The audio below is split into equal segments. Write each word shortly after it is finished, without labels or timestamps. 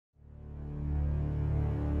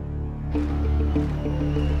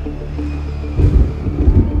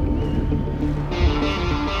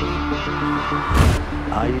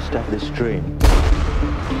I used to have this dream.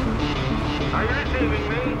 Are you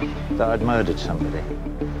receiving me? That I'd murdered somebody.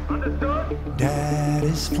 Understood? Dad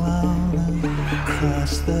is flown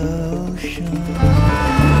across the ocean.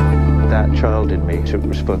 That child in me took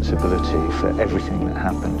responsibility for everything that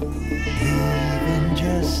happened. Even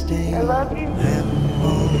just a I love you.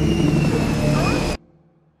 memory.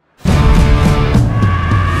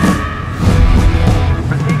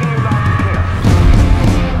 Receiving you loud and clear.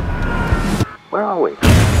 Where are we?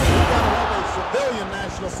 Civilian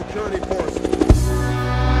national security forces.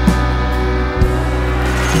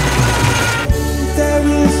 There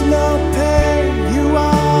is no pain you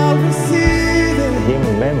are receiving.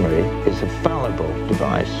 Human memory is a fallible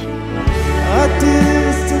device. A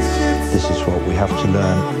distant ship. This is what we have to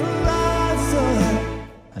learn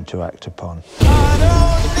and to act upon. I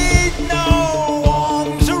don't need no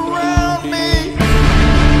arms around me.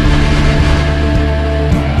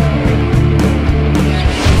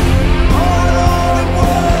 All it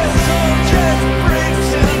was just bricks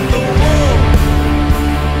in the wall.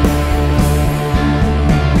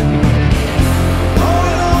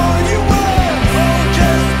 All you were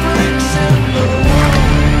just bricks in the wall.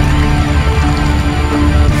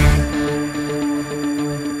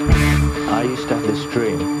 I used to have this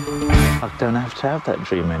dream. I don't have to have that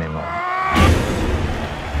dream anymore.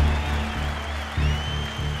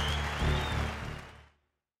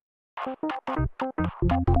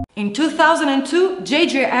 In 2002,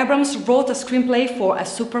 J.J. Abrams wrote a screenplay for a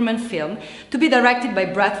Superman film to be directed by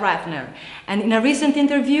Brett Ratner, and in a recent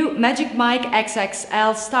interview, Magic Mike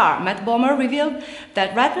XXL star Matt Bomer revealed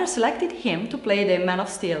that Ratner selected him to play the Man of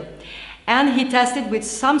Steel, and he tested with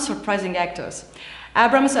some surprising actors.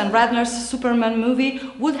 Abrams and Ratner's Superman movie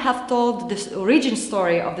would have told the origin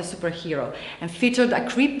story of the superhero and featured a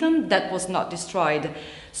Krypton that was not destroyed,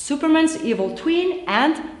 Superman's evil twin,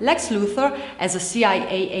 and Lex Luthor as a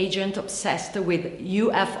CIA agent obsessed with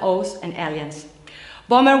UFOs and aliens.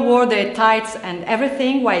 Bomer wore the tights and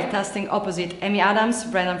everything while testing opposite Amy Adams,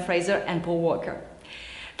 Brendan Fraser and Paul Walker.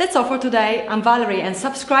 That's all for today. I'm Valerie, and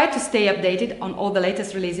subscribe to stay updated on all the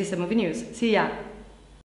latest releases and movie news. See ya!